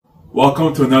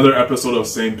Welcome to another episode of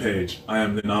Same Page. I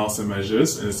am Ninal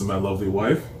Semajis, and this is my lovely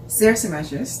wife, Sarah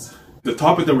Semajis. The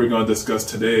topic that we're going to discuss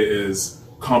today is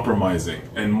compromising,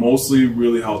 and mostly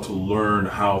really how to learn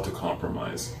how to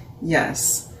compromise.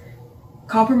 Yes.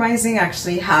 Compromising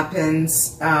actually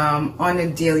happens on a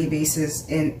daily basis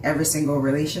in every single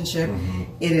relationship.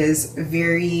 It is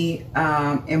very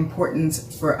important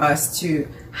for us to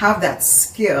have that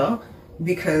skill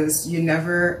because you're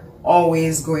never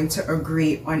always going to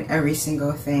agree on every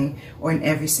single thing or in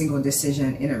every single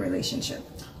decision in a relationship.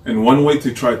 And one way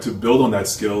to try to build on that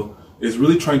skill is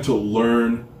really trying to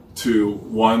learn to,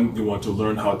 one, you want to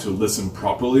learn how to listen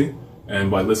properly.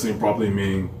 And by listening properly,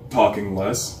 meaning talking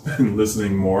less and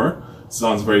listening more.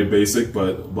 Sounds very basic,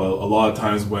 but a lot of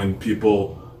times when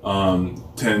people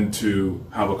tend to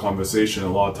have a conversation,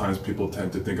 a lot of times people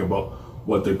tend to think about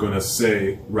what they're going to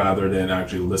say rather than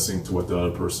actually listening to what the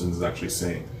other person is actually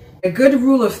saying. A good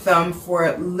rule of thumb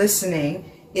for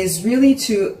listening is really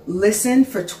to listen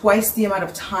for twice the amount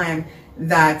of time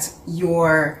that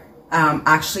you're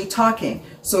actually talking.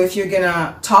 So if you're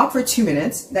gonna talk for 2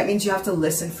 minutes, that means you have to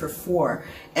listen for 4.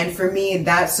 And for me,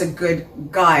 that's a good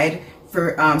guide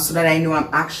for so that I know I'm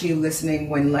actually listening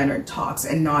when Leonard talks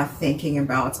and not thinking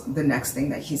about the next thing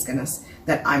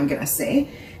that I'm gonna say.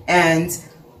 And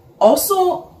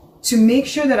also to make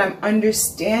sure that I'm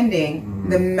understanding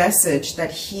the message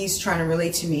that he's trying to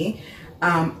relate to me.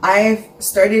 I've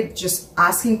started just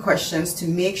asking questions to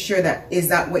make sure that, is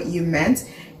that what you meant?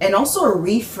 And also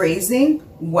rephrasing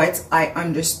what I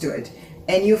understood.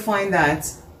 And you'll find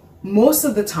that most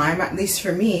of the time, at least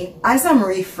for me, as I'm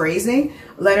rephrasing,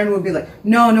 Leonard will be like,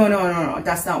 no,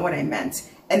 that's not what I meant.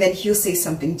 And then he'll say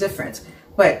something different.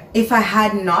 But if I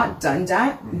had not done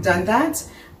that,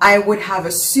 I would have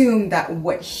assumed that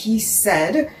what he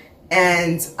said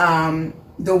and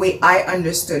the way I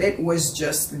understood it was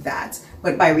just that.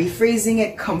 But by rephrasing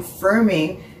it,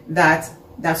 confirming that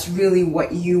that's really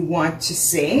what you want to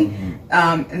say,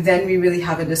 then we really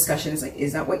have a discussion. It's like,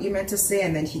 is that what you meant to say?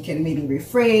 And then he can maybe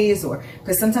rephrase, or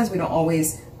because sometimes we don't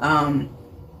always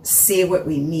say what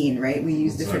we mean, right? We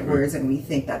use different words and we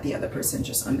think that the other person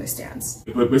just understands.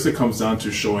 But basically it comes down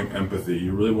to showing empathy.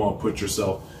 You really want to put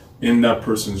yourself in that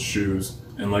person's shoes.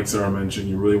 And like Sarah mentioned,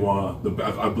 you really want,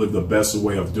 I believe the best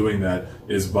way of doing that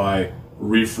is by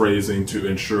rephrasing to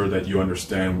ensure that you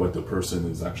understand what the person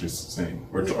is actually saying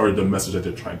or the message that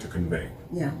they're trying to convey.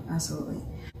 Yeah, absolutely.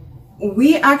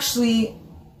 We actually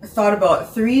thought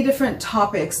about 3 different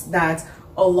topics that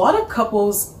a lot of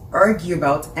couples argue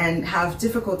about and have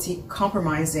difficulty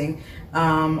compromising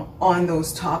on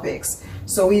those topics.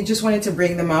 So we just wanted to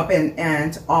bring them up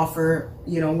and offer,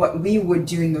 what we would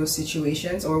do in those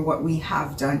situations or what we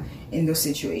have done in those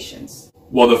situations.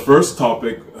 Well, the first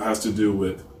topic has to do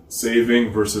with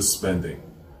saving versus spending.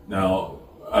 Now,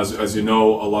 as you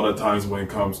know, a lot of times when it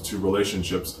comes to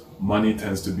relationships, money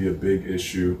tends to be a big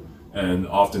issue, and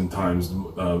oftentimes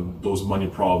those money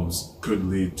problems could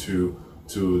lead to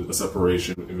a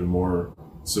separation, even more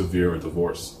severe, a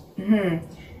divorce.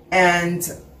 And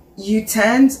you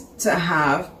tend to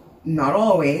have, not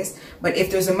always, but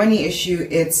if there's a money issue,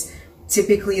 it's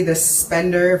typically the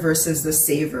spender versus the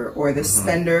saver, or the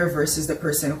spender versus the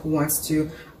person who wants to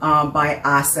buy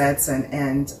assets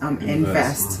and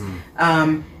invest.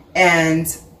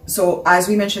 And so, as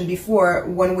we mentioned before,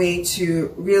 one way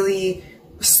to really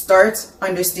start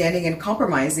understanding and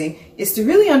compromising is to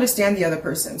really understand the other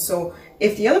person. So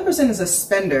if the other person is a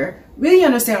spender, really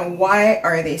understand, why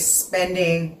are they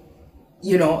spending,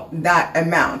 that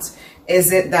amount?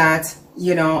 Is it that,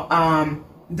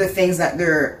 the things that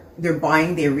they're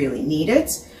buying, they really need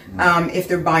it? If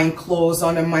they're buying clothes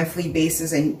on a monthly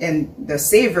basis and the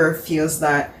saver feels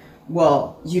that,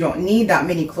 well, you don't need that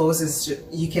many clothes,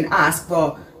 you can ask,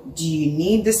 well, do you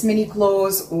need this many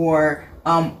clothes? Or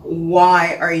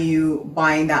why are you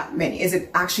buying that many? Is it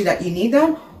actually that you need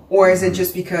them? Or is it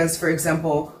just because, for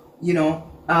example,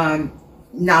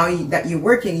 now that you're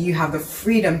working, you have the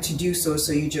freedom to do so,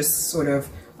 so you just sort of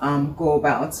go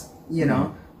about,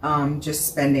 just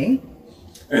spending.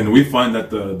 And we find that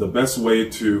the best way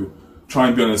to try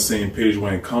and be on the same page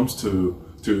when it comes to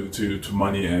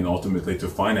money and ultimately to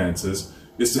finances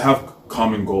is to have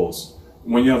common goals.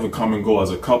 When you have a common goal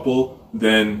as a couple,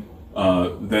 then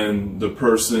the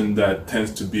person that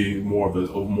tends to be more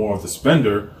of the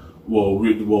spender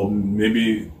will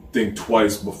maybe think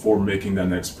twice before making that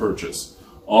next purchase.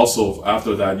 Also,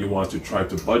 after that, you want to try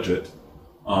to budget,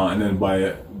 and then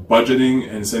by budgeting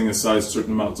and setting aside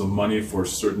certain amounts of money for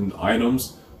certain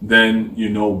items, then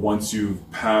once you've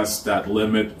passed that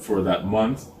limit for that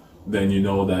month, then you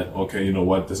know that, okay, you know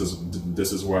what, this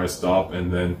is where I stop,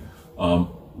 and then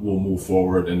we'll move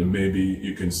forward, and then maybe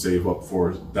you can save up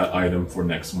for that item for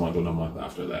next month or the month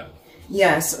after that.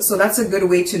 Yes, so that's a good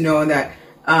way to know that,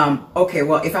 okay,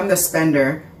 well, if I'm the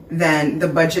spender, then the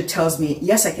budget tells me,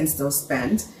 yes, I can still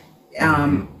spend,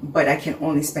 but I can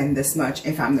only spend this much.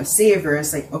 If I'm the saver,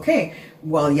 it's like, okay,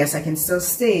 well, yes, I can still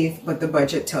save, but the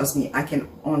budget tells me I can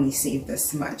only save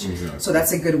this much. Exactly. So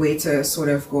that's a good way to sort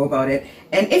of go about it.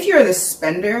 And if you're the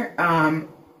spender,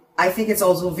 I think it's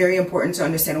also very important to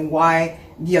understand why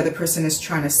the other person is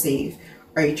trying to save.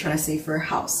 Are you trying to save for a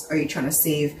house? Are you trying to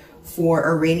save for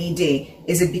a rainy day?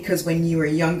 Is it because when you were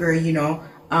younger, you know,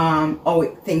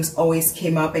 things always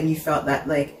came up and you felt that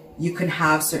like you couldn't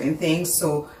have certain things,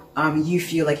 so you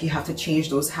feel like you have to change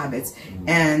those habits?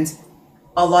 And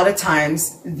a lot of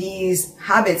times these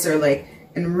habits are like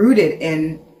enrooted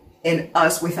in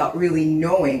us without really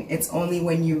knowing. It's only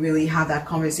when you really have that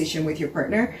conversation with your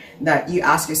partner that you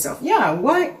ask yourself, yeah,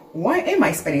 why am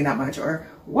I spending that much, or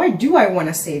why do I want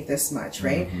to save this much,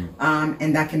 right?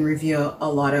 And that can reveal a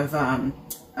lot of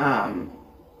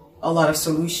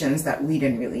solutions that we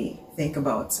didn't really think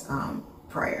about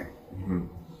prior.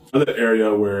 Another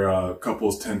area where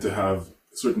couples tend to have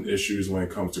certain issues when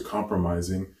it comes to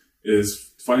compromising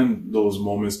is finding those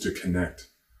moments to connect.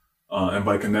 And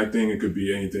by connecting, it could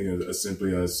be anything as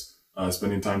simply as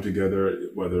spending time together,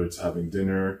 whether it's having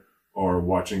dinner or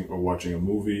watching a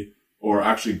movie, or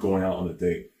actually going out on a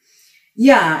date.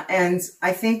 Yeah, and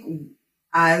I think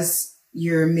as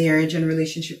your marriage and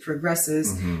relationship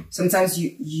progresses, sometimes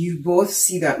you both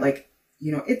see that, like,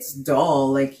 you know, it's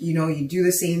dull. Like, you know, you do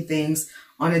the same things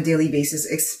on a daily basis,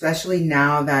 especially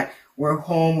now that we're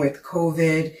home with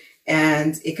COVID,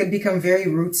 and it could become very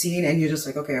routine, and you're just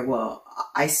like, okay, well,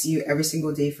 I see you every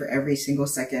single day for every single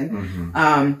second.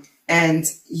 And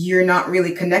you're not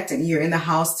really connecting. You're in the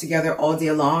house together all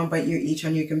day long, but you're each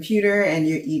on your computer and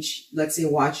you're each, let's say,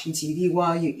 watching TV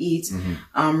while you eat,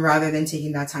 rather than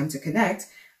taking that time to connect.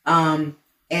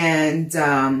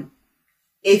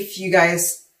 If you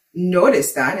guys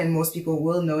notice that, and most people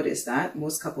will notice that,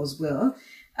 most couples will,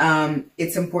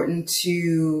 it's important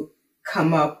to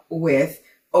come up with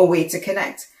a way to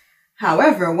connect.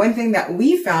 However, one thing that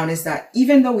we found is that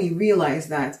even though we realized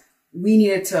that we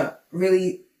needed to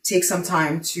really take some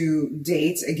time to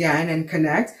date again and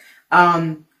connect,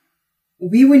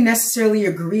 we wouldn't necessarily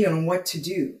agree on what to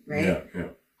do, right? Yeah.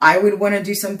 I would want to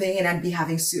do something and I'd be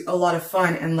having a lot of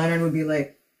fun, and Leonard would be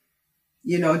like,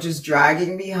 you know, just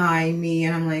dragging behind me,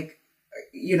 and I'm like,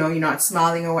 you know, you're not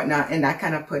smiling or whatnot, and that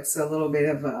kind of puts a little bit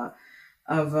of a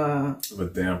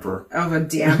damper on the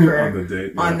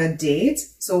date. On the date.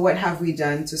 So what have we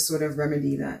done to sort of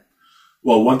remedy that?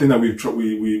 Well, one thing that we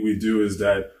do is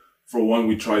that, for one,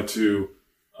 we try to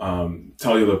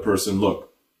tell the other person,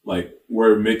 look, like,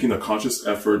 we're making a conscious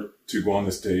effort to go on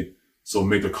this date, so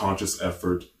make a conscious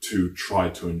effort to try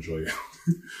to enjoy it.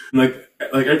 like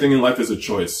everything in life is a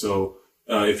choice. So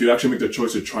if you actually make the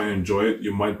choice to try and enjoy it,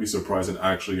 you might be surprised and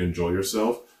actually enjoy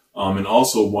yourself. And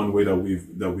also, one way that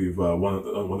one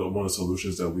of the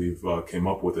solutions that we've came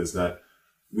up with is that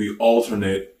we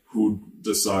alternate who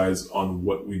decides on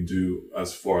what we do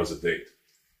as far as a date.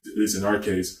 At least in our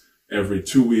case, every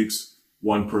 2 weeks,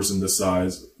 one person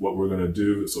decides what we're going to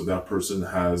do. So that person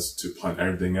has to plan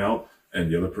everything out, and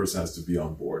the other person has to be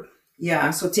on board.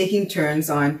 Yeah. So taking turns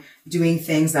on doing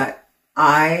things that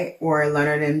I or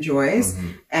Leonard enjoys,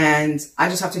 and I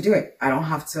just have to do it. I don't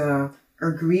have to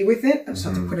agree with it. I just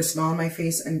have to put a smile on my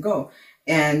face and go.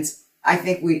 And I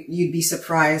think you'd be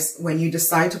surprised when you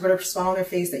decide to put a smile on your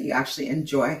face that you actually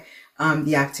enjoy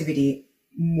the activity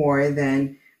more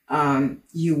than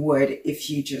you would if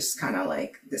you just kind of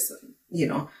like this, you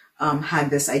know, had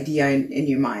this idea in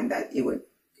your mind that it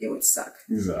would suck.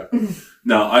 Exactly.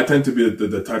 Now, I tend to be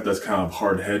the type that's kind of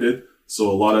hard-headed. So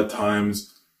a lot of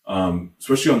times,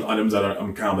 especially on items that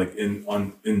I'm kind of like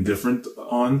indifferent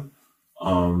on,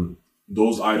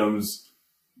 those items,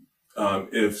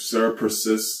 if Sarah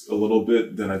persists a little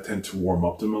bit, then I tend to warm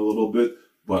up to them a little bit.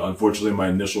 But unfortunately, my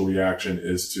initial reaction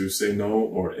is to say no,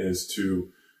 or is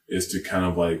to kind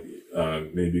of like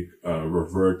maybe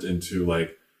revert into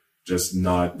like just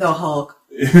not the Hulk.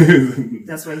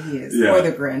 That's what he is, or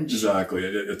the Grinch. Exactly.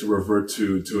 To revert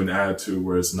to an attitude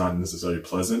where it's not necessarily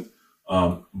pleasant.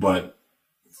 But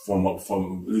from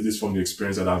at least from the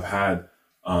experience that I've had,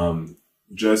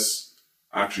 just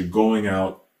actually going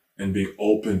out and being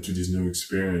open to these new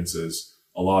experiences,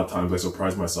 a lot of times I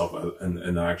surprise myself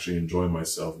and I actually enjoy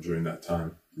myself during that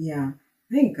time. Yeah.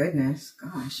 Thank goodness.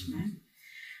 Gosh, man.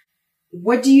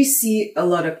 What do you see a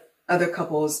lot of other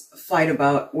couples fight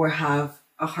about or have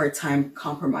a hard time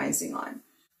compromising on?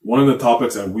 One of the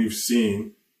topics that we've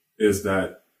seen is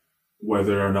that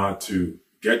whether or not to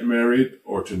get married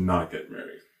or to not get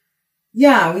married?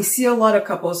 Yeah, we see a lot of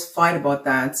couples fight about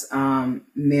that,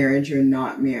 marriage or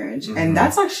not marriage. And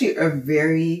that's actually a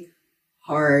very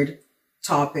hard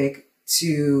topic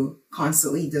to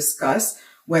constantly discuss,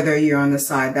 whether you're on the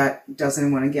side that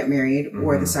doesn't want to get married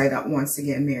or the side that wants to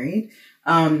get married.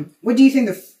 What do you think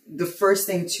the first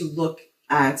thing to look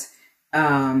at,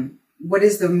 what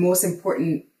is the most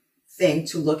important thing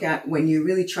to look at when you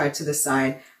really try to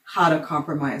decide how to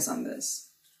compromise on this?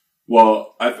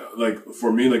 Well,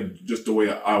 for me, like just the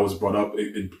way I was brought up,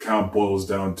 it kind of boils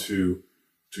down to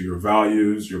your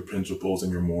values, your principles,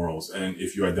 and your morals. And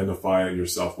if you identify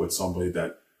yourself with somebody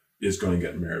that is going to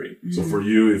get married. So for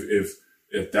you,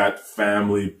 if that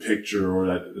family picture or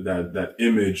that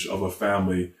image of a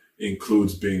family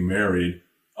includes being married,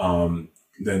 then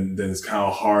it's kind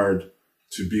of hard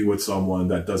to be with someone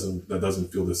that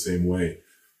doesn't feel the same way.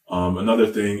 Another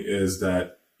thing is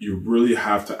that you really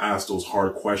have to ask those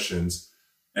hard questions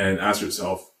and ask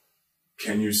yourself,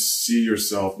 can you see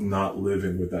yourself not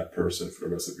living with that person for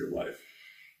the rest of your life?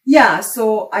 Yeah.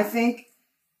 So I think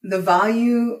the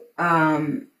value,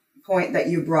 point that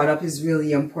you brought up is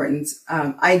really important.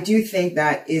 I do think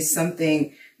that is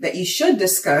something that you should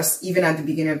discuss even at the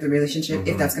beginning of the relationship,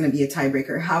 if that's going to be a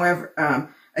tiebreaker. However,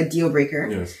 a deal breaker.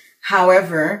 Yes.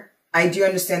 However, I do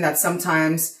understand that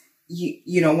sometimes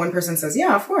you know, one person says,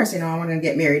 yeah, of course, you know, I want to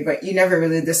get married, but you never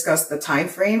really discuss the time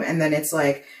frame. And then it's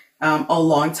like, a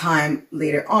long time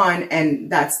later on,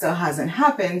 and that still hasn't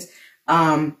happened.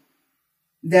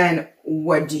 Then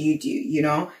what do? You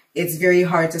know, it's very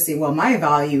hard to say, well, my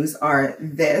values are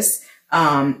this,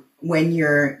 when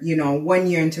you're, you know, 1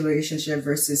 year into a relationship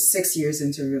versus 6 years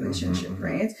into a relationship,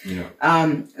 right?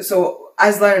 Yeah. So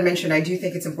as Leonard mentioned, I do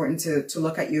think it's important to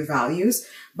look at your values,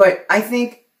 but I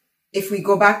think if we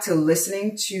go back to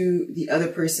listening to the other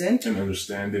person and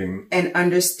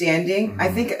understanding, I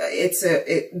think it's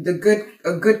a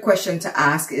good question to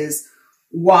ask is,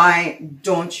 why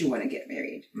don't you want to get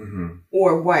married?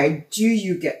 Or why do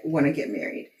you want to get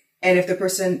married? And if the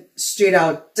person straight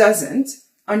out doesn't,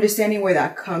 understanding where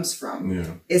that comes from.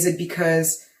 Yeah. Is it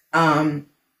because,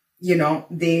 you know,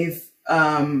 they've,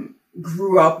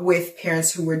 grew up with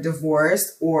parents who were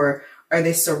divorced, or are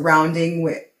they surrounded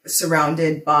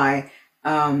by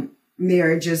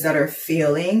marriages that are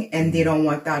failing and they don't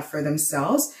want that for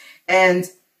themselves? And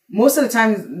most of the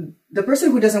time, the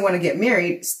person who doesn't want to get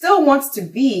married still wants to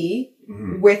be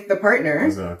with the partner,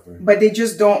 exactly, but they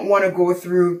just don't want to go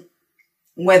through,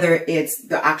 whether it's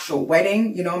the actual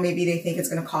wedding, you know, maybe they think it's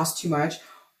going to cost too much,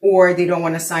 or they don't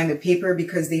want to sign the paper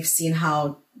because they've seen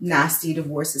how nasty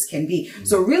divorces can be.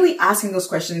 So really asking those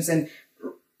questions and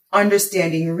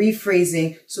understanding,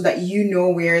 rephrasing, so that you know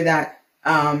where that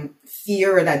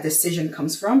fear or that decision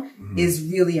comes from is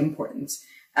really important.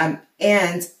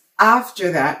 And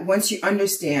after that, once you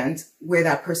understand where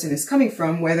that person is coming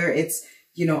from, whether it's,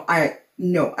 you know, I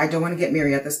don't want to get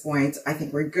married at this point, I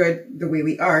think we're good the way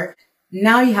we are.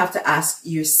 Now you have to ask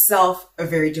yourself a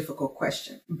very difficult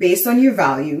question based on your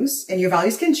values, and your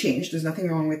values can change. There's nothing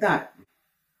wrong with that.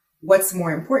 What's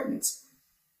more important?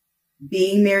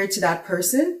 Being married to that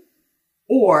person,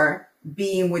 or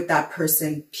being with that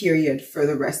person, period, for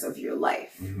the rest of your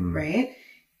life, right?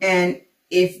 And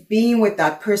if being with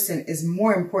that person is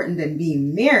more important than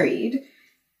being married,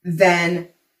 then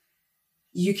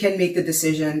you can make the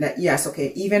decision that, yes,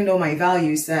 okay, even though my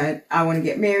values said I want to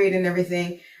get married and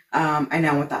everything, and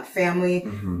I want that family,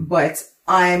 but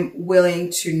I'm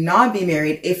willing to not be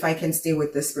married if I can stay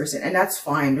with this person. And that's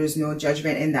fine. There's no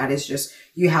judgment in that. It's just,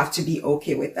 you have to be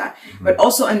okay with that. But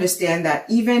also understand that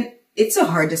even it's a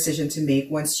hard decision to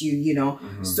make once you know,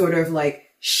 sort of like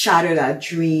shatter that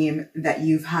dream that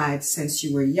you've had since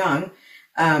you were young.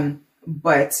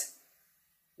 But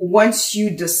once you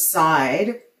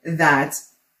decide that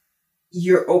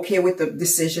you're okay with the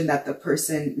decision that the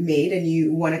person made and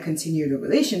you want to continue the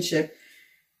relationship,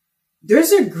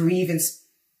 there's a grievance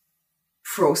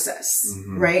process,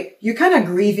 right? You're kind of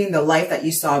grieving the life that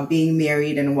you saw being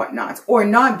married and whatnot, or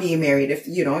not being married if,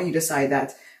 you know, you decide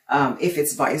that, if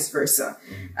it's vice versa.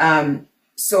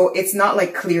 So it's not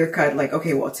like clear cut, like,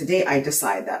 okay, well, today I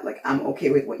decide that, like, I'm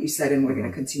okay with what you said and we're going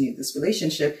to continue this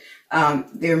relationship.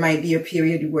 There might be a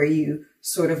period where you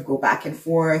sort of go back and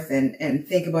forth and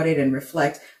think about it and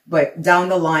reflect. But down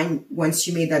the line, once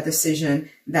you made that decision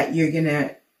that you're going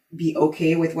to be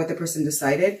okay with what the person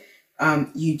decided,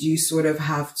 you do sort of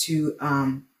have to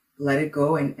let it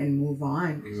go and move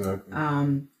on. Exactly.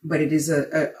 But it is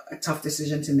a tough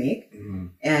decision to make.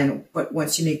 But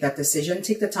once you make that decision,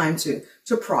 take the time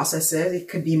to process it. It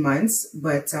could be months,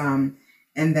 but and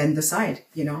then decide,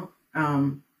 you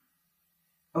know.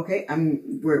 okay,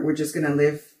 we're just going to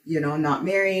live, not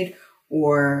married,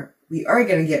 or we are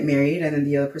going to get married. And then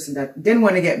the other person that didn't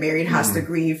want to get married has to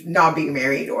grieve not being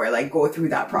married, or like go through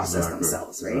that process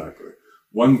themselves. Right. Exactly.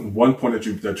 One point that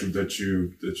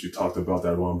you talked about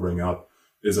that I want to bring up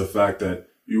is the fact that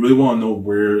you really want to know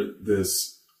where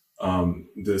this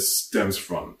stems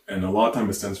from. And a lot of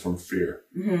times it stems from fear.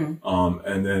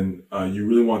 And then, you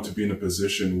really want to be in a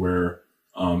position where,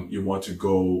 you want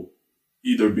to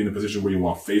either be in a position where you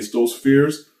want to face those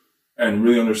fears and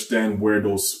really understand where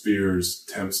those fears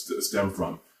stem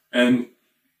from. And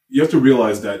you have to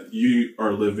realize that you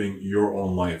are living your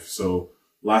own life. So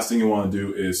last thing you want to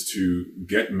do is to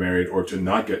get married or to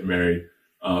not get married,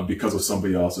 because of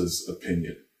somebody else's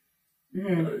opinion.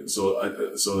 So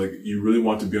like you really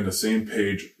want to be on the same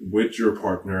page with your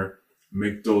partner,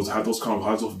 have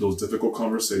those difficult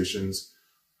conversations,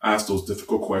 ask those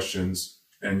difficult questions,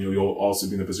 and you'll also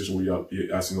be in a position where you'll be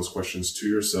asking those questions to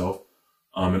yourself.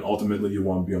 And ultimately you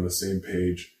want to be on the same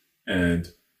page and,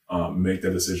 make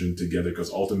that decision together,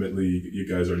 because ultimately you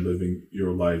guys are living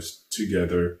your lives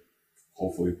together,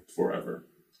 hopefully forever.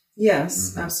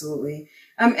 Yes, absolutely.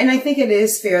 And I think it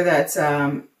is fair that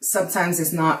sometimes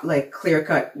it's not like clear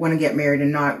cut, want to get married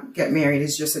and not get married.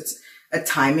 It's a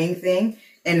timing thing.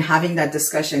 And having that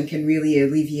discussion can really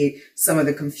alleviate some of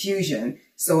the confusion.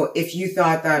 So if you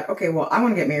thought that, okay, well, I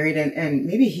want to get married and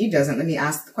maybe he doesn't, let me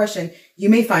ask the question. You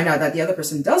may find out that the other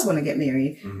person does want to get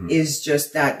married, is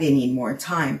just that they need more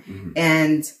time.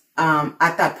 And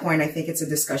at that point, I think it's a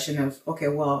discussion of, okay,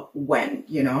 well, when,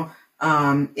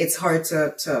 it's hard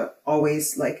to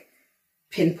always like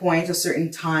pinpoint a certain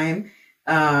time,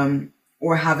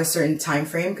 or have a certain time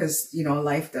frame, because,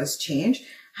 life does change.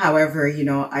 However,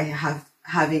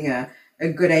 having a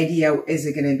good idea, is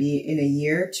it going to be in a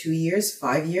year, 2 years,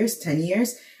 5 years, 10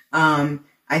 years?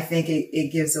 I think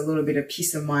it gives a little bit of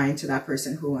peace of mind to that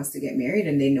person who wants to get married,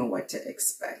 and they know what to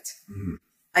expect.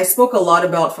 I spoke a lot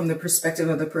about from the perspective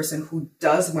of the person who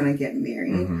does want to get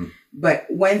married. But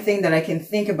one thing that I can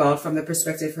think about from the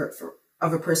perspective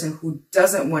of a person who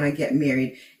doesn't want to get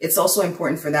married, it's also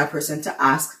important for that person to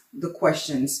ask the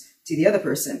questions to the other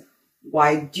person.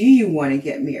 Why do you want to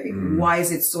get married? Why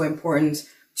is it so important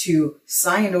to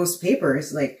sign those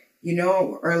papers? Like,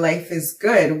 our life is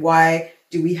good. Why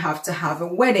do we have to have a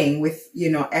wedding with,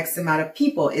 X amount of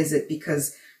people? Is it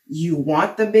because you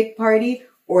want the big party?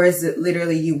 Or is it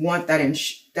literally you want that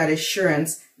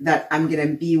assurance that I'm going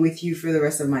to be with you for the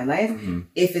rest of my life?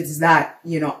 If it's that,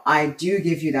 I do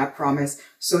give you that promise.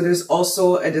 So there's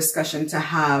also a discussion to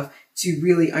have to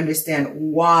really understand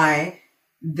why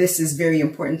this is very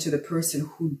important to the person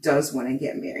who does want to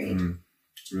get married.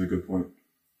 It's a really good point.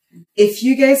 If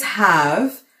you guys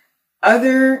have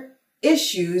other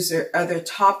issues or other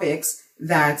topics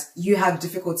that you have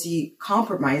difficulty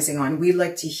compromising on, we'd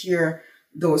like to hear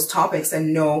those topics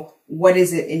and know what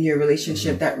is it in your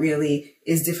relationship that really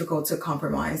is difficult to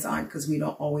compromise on, because we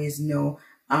don't always know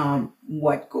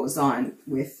what goes on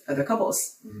with other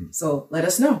couples. So let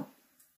us know.